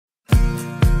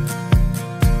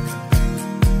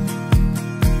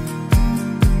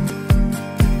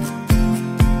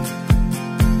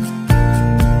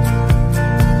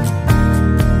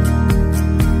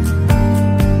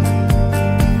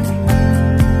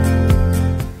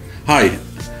Hi,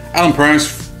 Alan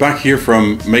Price back here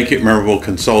from Make It Memorable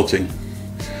Consulting.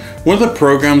 One of the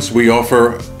programs we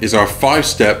offer is our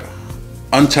 5-step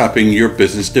Untapping Your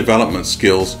Business Development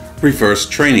Skills reverse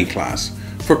training class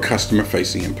for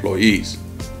customer-facing employees.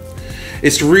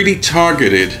 It's really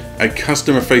targeted at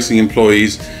customer-facing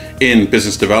employees in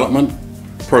business development,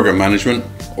 program management,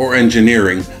 or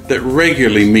engineering that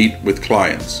regularly meet with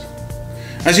clients.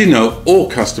 As you know, all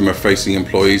customer-facing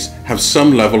employees have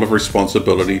some level of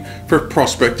responsibility for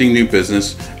prospecting new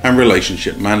business and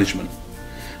relationship management.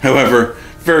 However,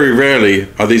 very rarely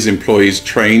are these employees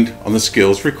trained on the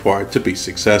skills required to be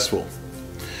successful.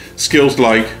 Skills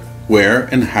like where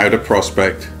and how to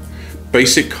prospect,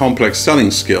 basic complex selling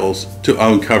skills to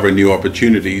uncover new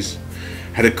opportunities,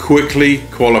 how to quickly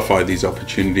qualify these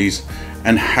opportunities,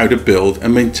 and how to build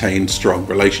and maintain strong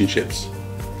relationships.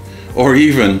 Or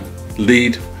even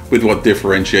lead with what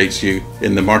differentiates you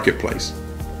in the marketplace.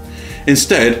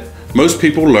 Instead, most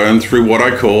people learn through what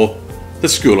I call the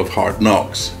school of hard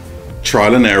knocks.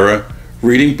 Trial and error,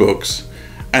 reading books,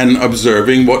 and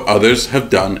observing what others have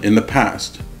done in the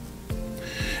past.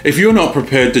 If you're not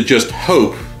prepared to just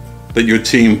hope that your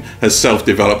team has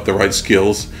self-developed the right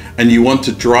skills and you want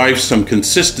to drive some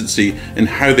consistency in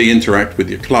how they interact with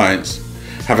your clients,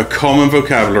 have a common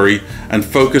vocabulary, and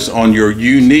focus on your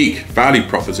unique value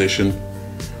proposition,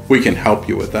 we can help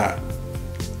you with that.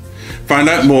 Find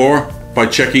out more by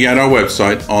checking out our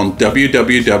website on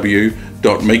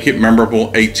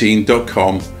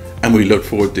www.makeitmemorable18.com, and we look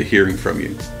forward to hearing from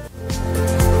you.